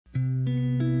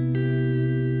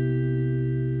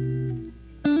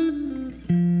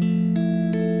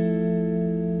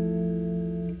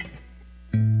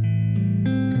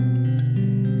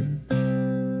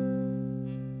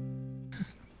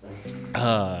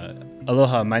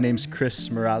Aloha, my name's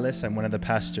Chris Morales. I'm one of the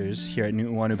pastors here at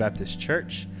Nu'uanu Baptist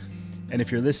Church. And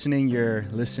if you're listening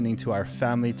to our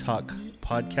Family Talk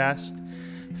podcast.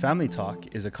 Family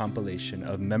Talk is a compilation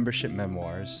of membership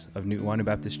memoirs of Nu'uanu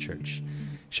Baptist Church,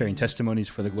 sharing testimonies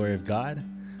for the glory of God,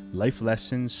 life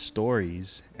lessons,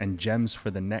 stories, and gems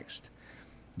for the next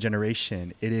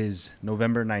generation. It is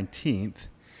November 19th,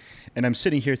 and I'm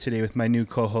sitting here today with my new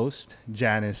co-host,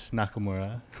 Janice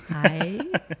Nakamura. Hi.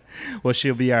 Well,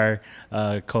 she'll be our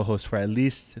co-host for at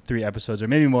least 3 episodes, or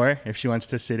maybe more if she wants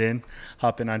to sit in,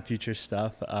 hop in on future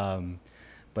stuff.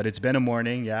 But it's been a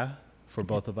morning, for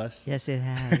both of us. Yes, it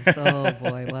has. Oh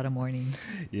boy, what a morning.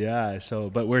 Yeah.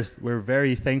 But we're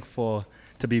very thankful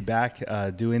to be back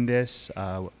doing this.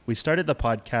 We started the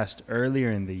podcast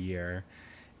earlier in the year,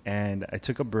 and I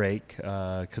took a break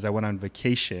because I went on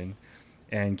vacation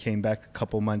and came back a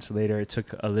couple months later. It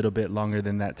took a little bit longer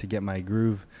than that to get my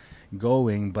groove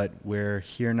going, but we're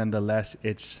here nonetheless.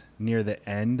 It's near the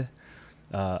end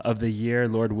of the year.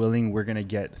 Lord willing, we're going to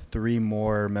get 3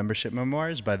 more membership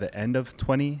memoirs by the end of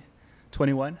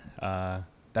 2021.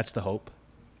 That's the hope.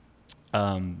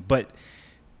 But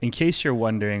in case you're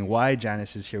wondering why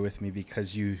Janice is here with me,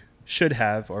 because you should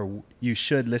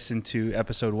listen to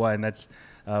episode 1. That's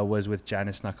was with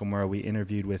Janice Nakamura. We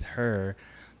interviewed with her.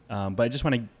 But I just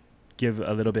want to give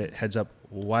a little bit heads up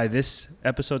why this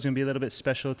episode's going to be a little bit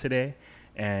special today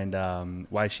and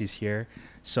why she's here.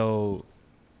 So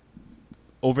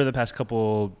over the past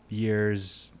couple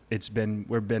years, we've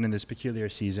been in this peculiar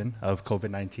season of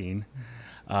COVID-19.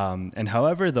 And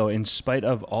however, though, in spite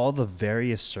of all the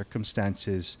various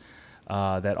circumstances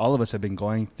that all of us have been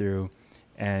going through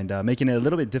and making it a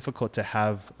little bit difficult to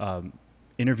have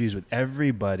interviews with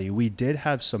everybody, we did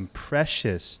have some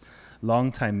precious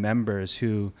longtime members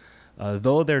who,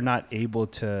 though they're not able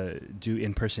to do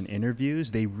in-person interviews,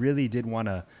 they really did want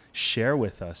to share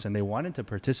with us and they wanted to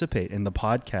participate in the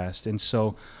podcast. And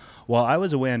so while I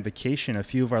was away on vacation, a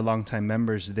few of our longtime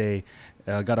members, they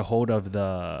got a hold of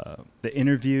the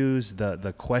interviews,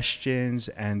 the questions,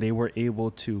 and they were able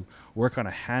to work on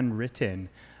a handwritten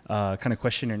kind of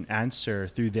question and answer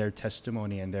through their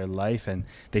testimony and their life. And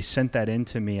they sent that in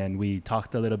to me, and we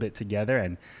talked a little bit together,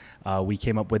 and we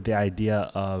came up with the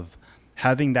idea of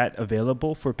having that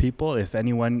available for people. If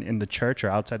anyone in the church or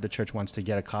outside the church wants to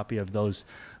get a copy of those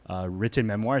written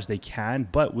memoirs, they can,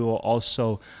 but we will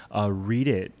also read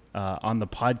it on the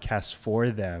podcast for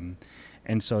them.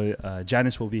 And so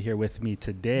Janice will be here with me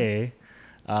today,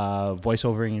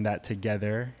 voiceovering that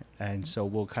together. And so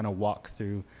we'll kind of walk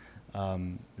through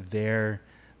their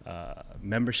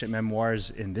membership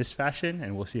memoirs in this fashion,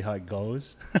 and we'll see how it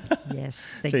goes. Yes,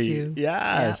 thank you.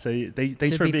 Yeah. So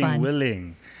thanks for being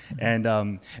willing. And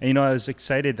I was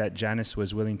excited that Janice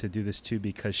was willing to do this too,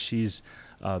 because she's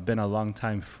been a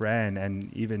longtime friend,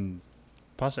 and even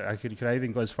possibly could I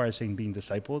even go as far as saying being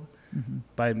discipled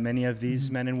by many of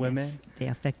these men and women. Yes, they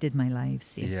affected my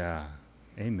lives. Yes. Yeah.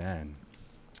 Amen.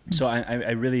 So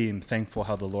I really am thankful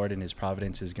how the Lord in His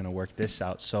providence is going to work this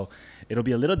out. So it'll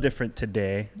be a little different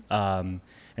today. And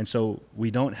so we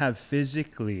don't have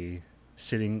physically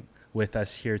sitting with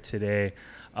us here today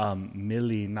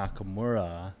Millie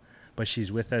Nakamura, but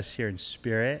she's with us here in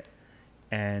spirit.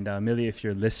 And Millie, if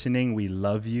you're listening, we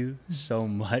love you so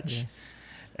much. Yes.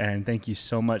 And thank you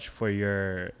so much for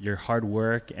your hard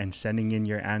work and sending in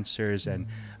your answers. And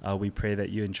we pray that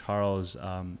you and Charles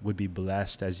would be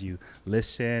blessed as you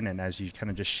listen and as you kind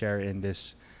of just share in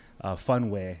this fun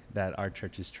way that our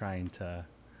church is trying to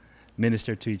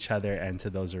minister to each other and to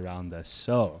those around us.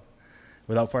 So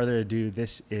without further ado,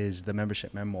 this is the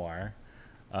membership memoir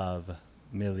of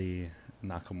Millie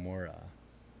Nakamura.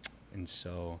 And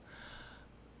so,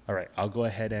 all right, I'll go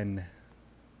ahead and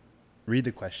read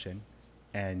the question,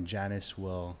 and Janice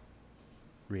will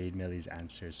read Millie's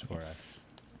answers for us.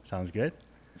 Sounds good?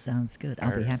 Sounds good.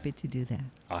 I'll be happy to do that.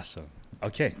 Awesome.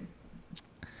 Okay.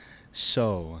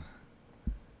 So,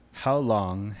 how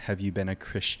long have you been a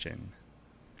Christian?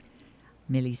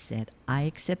 Millie said, I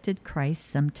accepted Christ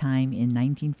sometime in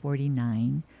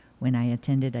 1949 when I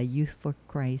attended a Youth for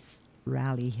Christ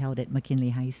rally held at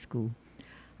McKinley High School.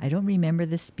 I don't remember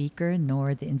the speaker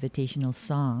nor the invitational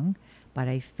song, but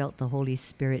I felt the Holy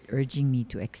Spirit urging me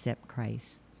to accept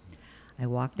Christ. I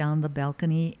walked down the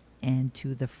balcony and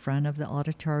to the front of the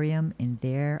auditorium, and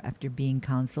there, after being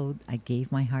counseled, I gave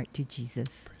my heart to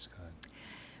Jesus. Praise God.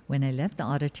 When I left the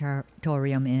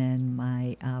auditorium and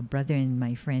my brother and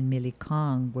my friend Millie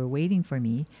Kong were waiting for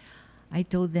me, I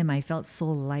told them I felt so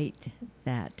light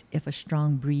that if a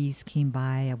strong breeze came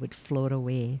by, I would float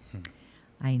away.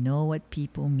 I know what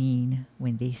people mean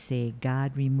when they say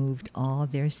God removed all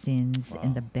their sins and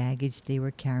Wow. the baggage they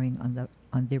were carrying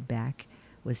on their back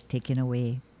was taken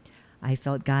away. I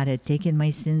felt God had taken my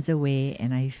sins away,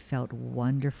 and I felt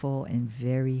wonderful and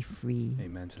very free.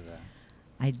 Amen to that.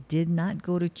 I did not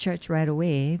go to church right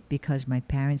away because my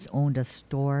parents owned a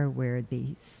store where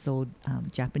they sold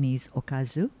Japanese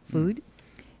okazu food.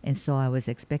 And so I was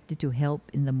expected to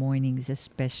help in the mornings,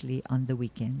 especially on the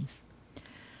weekends.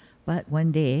 But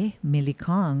one day, Millie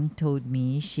Kong told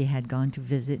me she had gone to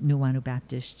visit Nuwanu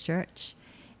Baptist Church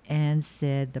and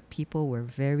said the people were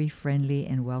very friendly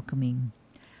and welcoming.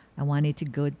 I wanted to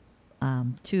go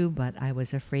too, but I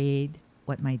was afraid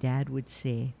what my dad would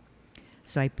say.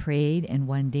 So I prayed and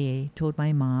one day told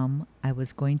my mom I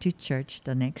was going to church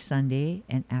the next Sunday,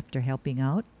 and after helping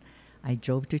out, I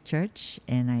drove to church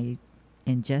and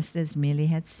just as Millie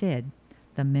had said,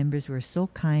 the members were so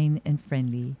kind and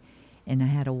friendly, and I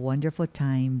had a wonderful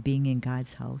time being in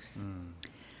God's house.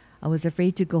 I was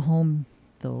afraid to go home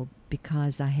though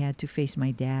because I had to face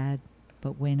my dad,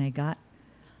 but when I got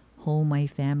home my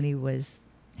family was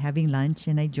having lunch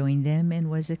and I joined them and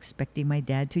was expecting my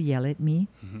dad to yell at me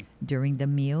during the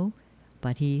meal,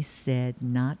 but he said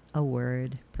not a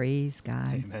word. Praise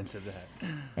God. Amen to that.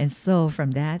 And so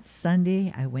from that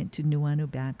Sunday, I went to Nuwanu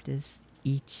Baptist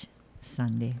each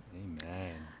Sunday.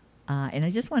 Amen. And I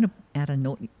just want to add a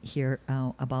note here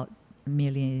about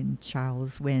Millie and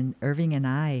Charles. When Irving and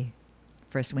I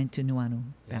first went to Nuwanu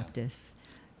Yeah. Baptist,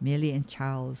 Millie and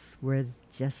Charles were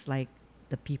just like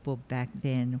the people back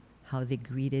then, how they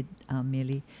greeted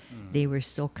Millie. They were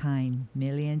so kind.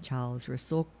 Millie and Charles were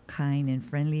so kind and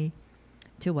friendly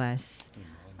to us.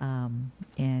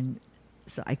 And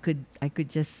so I could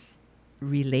just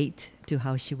relate to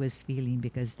how she was feeling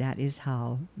because that is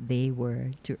how they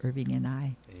were to Irving and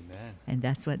I. Amen. And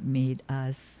that's what made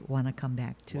us want to come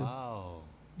back too. Wow.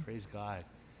 Praise God.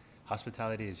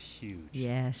 Hospitality is huge.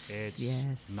 Yes. It's yes.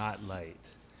 not light.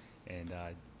 And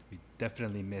we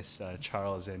definitely miss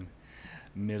Charles and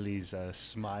Millie's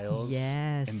smiles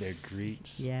Yes. and their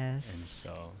greets. Yes. And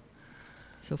so,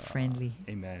 So friendly.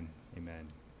 amen. Amen.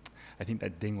 I think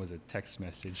that ding was a text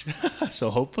message.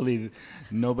 So hopefully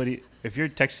nobody, if you're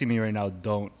texting me right now,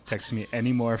 don't text me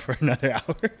anymore for another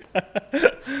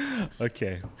hour.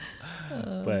 Okay.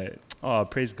 But,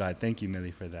 praise God. Thank you,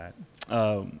 Millie, for that.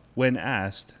 When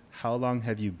asked, how long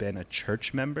have you been a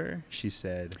church member? She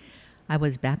said, I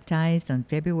was baptized on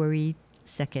February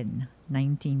 2nd,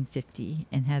 1950,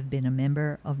 and have been a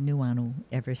member of Nuwanu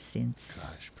ever since.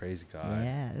 gosh, praise God.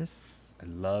 Yes. I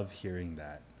love hearing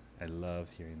that.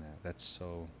 That's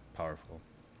so powerful.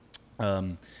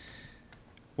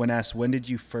 When asked, when did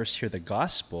you first hear the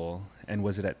gospel, and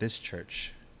was it at this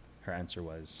church? Her answer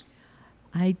was,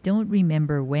 I don't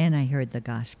remember when I heard the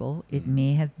gospel. It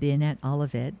may have been at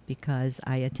Olivet because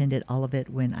I attended Olivet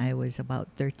when I was about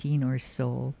 13 or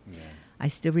so. yeah. I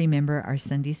still remember our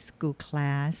Sunday school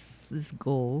class's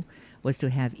goal was to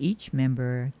have each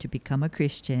member to become a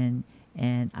Christian,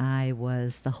 and I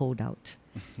was the holdout.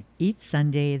 Each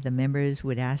Sunday, the members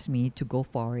would ask me to go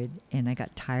forward, and I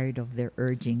got tired of their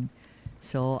urging.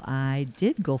 So I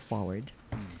did go forward.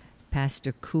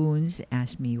 Pastor Coons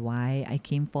asked me why I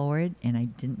came forward, and I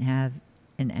didn't have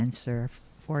an answer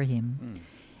for him.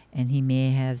 And he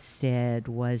may have said,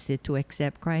 was it to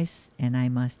accept Christ? And I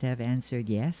must have answered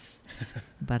yes.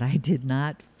 But I did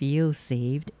not feel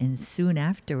saved, and soon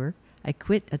after, I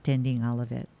quit attending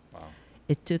Olivet. Wow.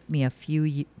 It took me a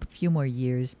few more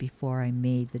years before I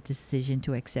made the decision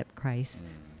to accept Christ.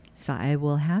 So I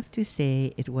will have to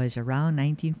say it was around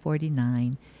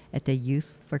 1949 at the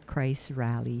Youth for Christ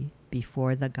rally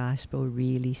before the gospel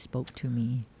really spoke to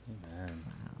me. Amen.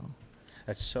 Wow.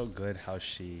 That's so good how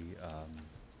she,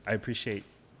 I appreciate,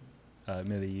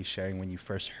 Millie, you sharing when you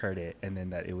first heard it, and then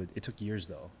that it took years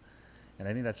though. And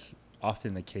I think that's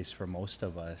often the case for most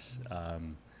of us.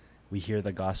 We hear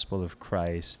the gospel of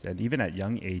Christ, and even at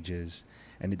young ages,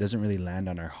 and it doesn't really land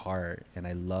on our heart. And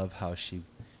I love how she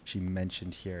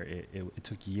mentioned here, it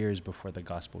took years before the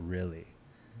gospel really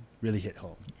hit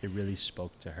home. It really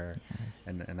spoke to her.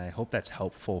 And I hope that's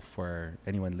helpful for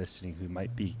anyone listening who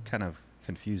might be kind of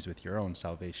confused with your own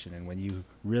salvation and when you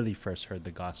really first heard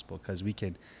the gospel, because we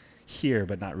can hear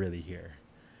but not really hear,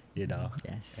 you know.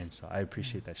 Yes. And so I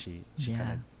appreciate that she Yeah.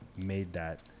 kind of made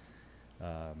that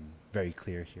very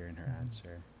clear here in her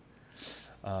answer.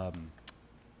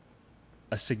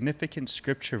 A significant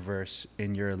scripture verse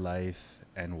in your life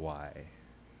and why?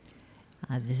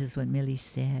 This is what Millie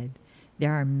said.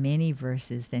 There are many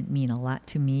verses that mean a lot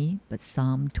to me, but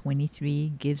Psalm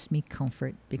 23 gives me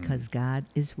comfort because God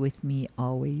is with me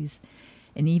always.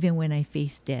 And even when I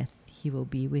face death, He will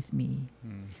be with me.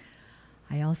 Mm.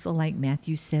 I also like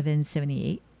Matthew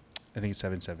 7:78, I think it's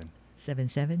 7-7.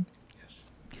 7:7, Yes.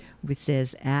 which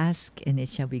says, "Ask and it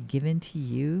shall be given to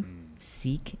you. Mm.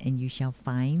 Seek and you shall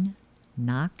find.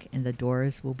 Knock and the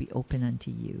doors will be open unto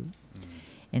you." Mm.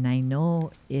 And I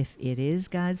know if it is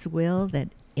God's will that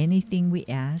anything we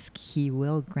ask, He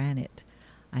will grant it.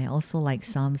 I also like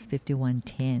Psalms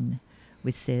 51:10,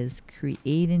 which says,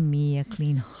 "Create in me a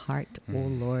clean heart, O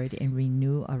Lord, and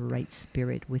renew a right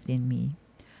spirit within me."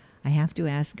 I have to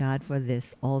ask God for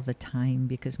this all the time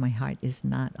because my heart is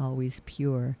not always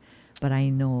pure. But I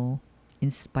know,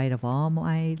 in spite of all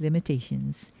my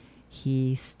limitations,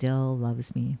 He still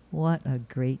loves me. What a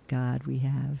great God we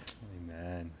have.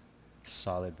 Amen.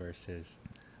 Solid verses.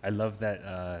 I love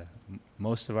that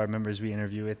most of our members we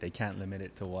interview with, they can't limit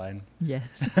it to one. Yes.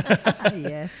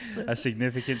 Yes. A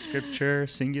significant scripture,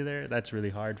 singular, that's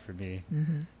really hard for me.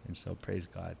 Mhm. And so praise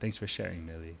God. Thanks for sharing,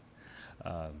 Millie.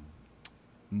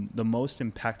 The most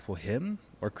impactful hymn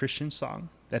or Christian song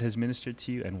that has ministered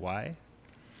to you and why?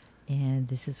 And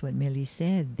this is what Millie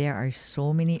said. There are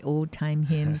so many old time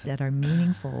hymns that are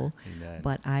meaningful, Amen.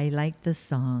 but I like the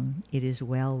song, "It Is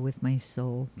Well With My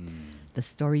Soul." Mm. The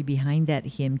story behind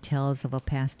that hymn tells of a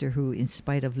pastor who, in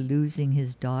spite of losing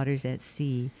his daughters at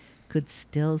sea, could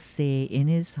still say in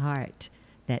his heart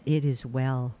that it is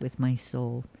well with my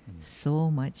soul. So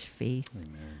much faith.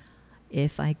 Amen.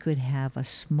 If I could have a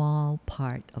small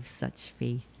part of such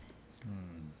faith.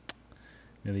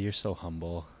 Millie, you're so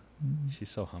humble. She's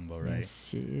so humble, right? Yes,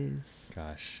 she is.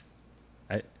 Gosh.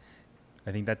 I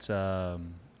think that's a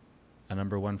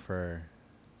number one for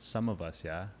some of us,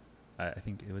 yeah? I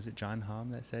think, was it John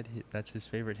Hamm that said that's his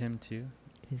favorite hymn too?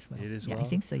 It is well. It is yeah, well? I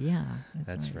think so, yeah.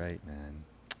 That's right, man.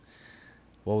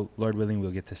 Well, Lord willing,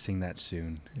 we'll get to sing that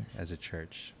soon Yes. as a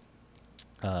church.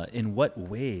 In what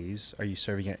ways are you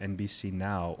serving at NBC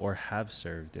now or have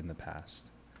served in the past?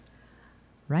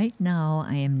 Right now,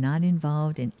 I am not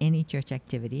involved in any church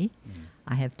activity.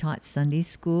 I have taught Sunday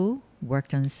school,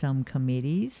 worked on some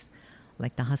committees,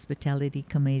 like the hospitality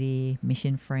committee,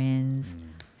 Mission Friends.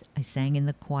 I sang in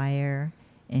the choir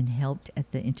and helped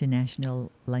at the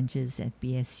international lunches at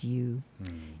BSU.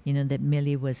 You know that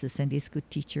Millie was the Sunday school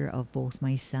teacher of both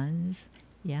my sons.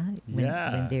 Yeah,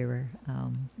 when they were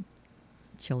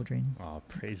children. Oh,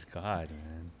 praise God,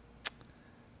 man.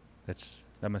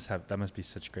 That must be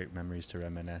such great memories to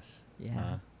reminisce.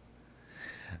 Yeah.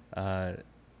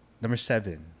 Number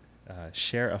 7,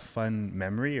 share a fun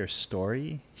memory or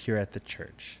story here at the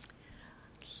church.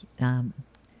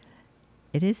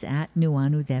 It is at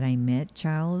Nuanu that I met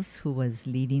Charles, who was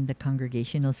leading the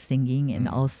congregational singing and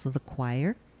also the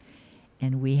choir.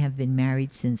 And we have been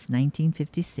married since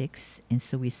 1956, and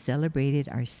so we celebrated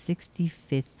our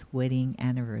 65th wedding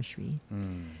anniversary.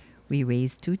 We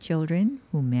raised 2 children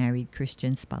who married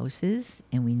Christian spouses,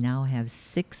 and we now have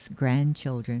 6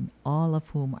 grandchildren, all of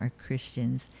whom are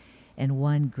Christians, and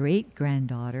 1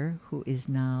 great-granddaughter who is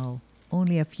now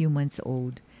only a few months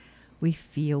old. We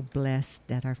feel blessed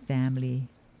that our family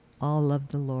all love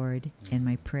the Lord, and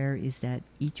my prayer is that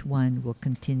each one will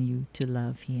continue to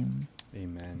love Him.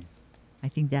 Amen. I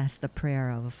think that's the prayer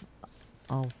of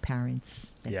all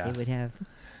parents, that Yeah. they would have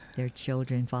their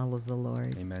children follow the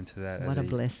Lord. Amen to that. What a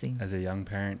blessing. As a young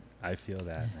parent, I feel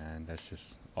that, man. That's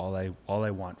just all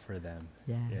I want for them.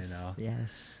 Yes. You know? Yes.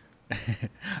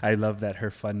 I love that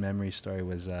her fun memory story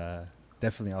was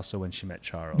definitely also when she met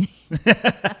Charles.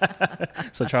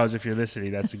 So Charles, if you're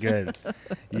listening, that's good.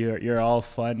 You're all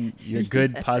fun. You're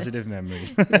good, positive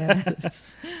memories. Yes.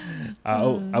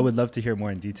 I would love to hear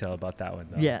more in detail about that one,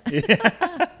 though. Yeah.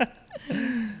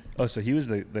 Oh, so he was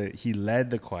he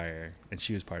led the choir, and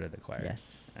she was part of the choir. Yes.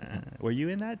 Were you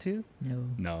in that too? No.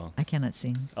 No. I cannot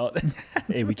sing. Oh,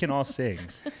 hey, we can all sing.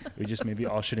 We just maybe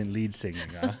all shouldn't lead singing,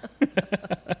 huh?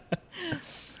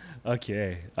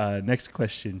 Okay. Next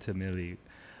question to Millie.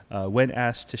 When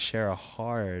asked to share a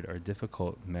hard or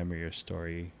difficult memory or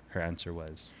story, her answer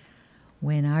was?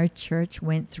 When our church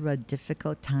went through a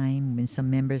difficult time, when some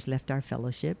members left our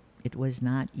fellowship, it was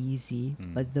not easy,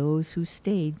 but those who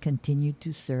stayed continued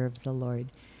to serve the Lord.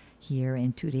 Here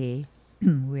and today,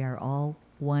 we are all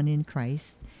one in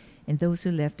Christ, and those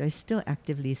who left are still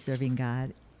actively serving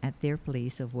God at their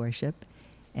place of worship,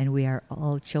 and we are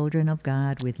all children of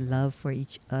God with love for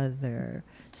each other.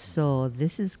 So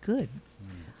this is good.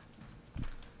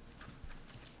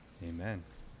 Amen.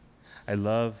 I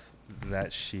love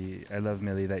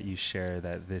Millie, that you share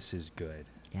that this is good.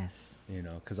 Yes. You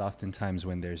know, because oftentimes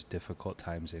when there's difficult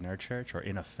times in our church or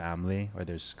in a family, or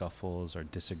there's scuffles or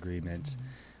disagreements,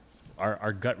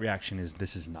 our gut reaction is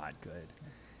this is not good.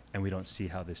 and we don't see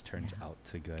how this turns Yeah. out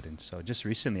to good. And so just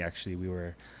recently, actually,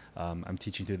 I'm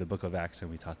teaching through the book of Acts,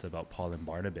 and we talked about Paul and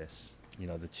Barnabas,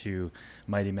 the two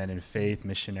mighty men in faith,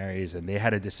 missionaries, and they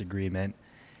had a disagreement,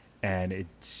 and it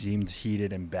seemed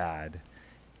heated and bad,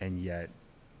 and yet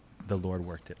the Lord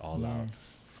worked it all out Yes.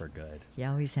 for good. He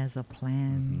always has a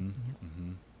plan.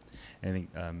 Yep. I think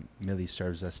Millie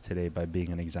serves us today by being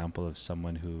an example of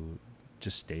someone who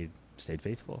just stayed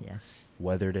faithful, Yes.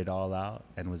 weathered it all out,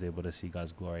 and was able to see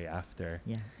God's glory after.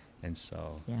 Yeah. And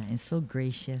so, Yeah. And so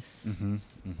gracious.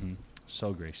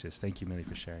 so gracious. Thank you, Millie,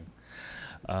 for sharing.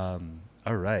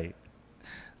 All right.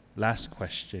 Last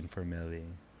question for Millie.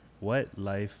 What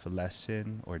life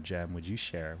lesson or gem would you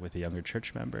share with a younger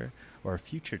church member or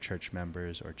future church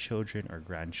members or children or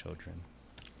grandchildren?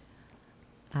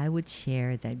 I would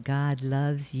share that God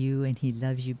loves you and He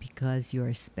loves you because you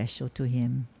are special to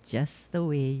Him, just the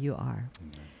way you are.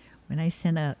 Amen. When I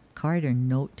send a card or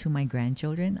note to my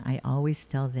grandchildren, I always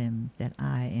tell them that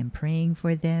I am praying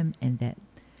for them and that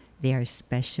they are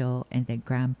special and that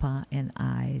Grandpa and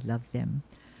I love them.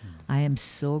 I am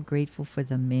so grateful for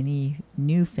the many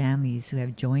new families who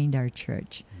have joined our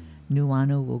church.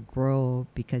 Nuano will grow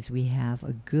because we have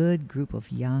a good group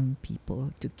of young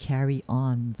people to carry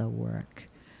on the work.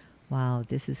 Wow,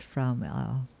 this is from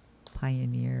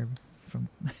Pioneer from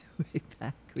way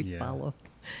back. We Yeah. follow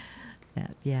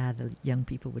that. Yeah, the young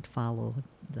people would follow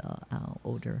the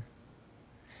older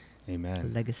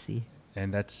Amen. legacy.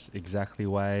 And that's exactly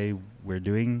why we're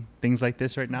doing things like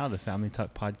this right now. The Family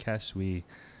Talk podcast. We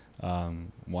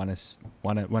want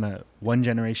one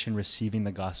generation receiving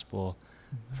the gospel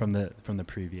from the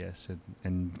previous,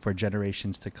 and for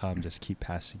generations to come, just keep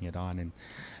passing it on. And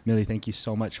Millie, thank you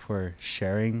so much for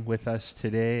sharing with us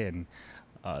today. And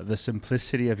the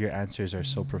simplicity of your answers are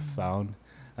so profound.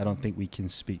 I don't think we can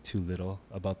speak too little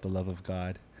about the love of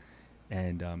God,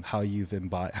 and how you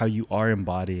are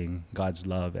embodying God's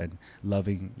love and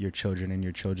loving your children and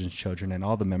your children's children and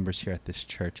all the members here at this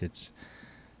church. It's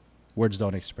words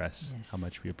don't express how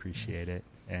much we appreciate it.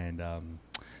 And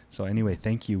so anyway,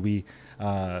 thank you.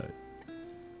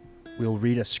 We'll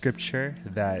read a scripture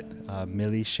that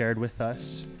Millie shared with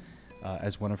us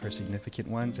as one of her significant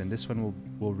ones, and this one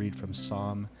we'll read from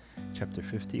Psalm chapter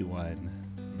 51,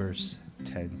 verse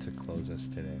 10 to close us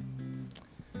today.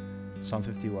 Psalm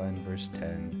 51, verse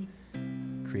 10,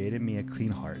 "Create in me a clean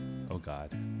heart, O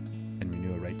God, and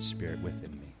renew a right spirit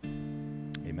within me."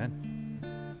 Amen.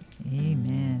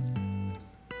 Amen.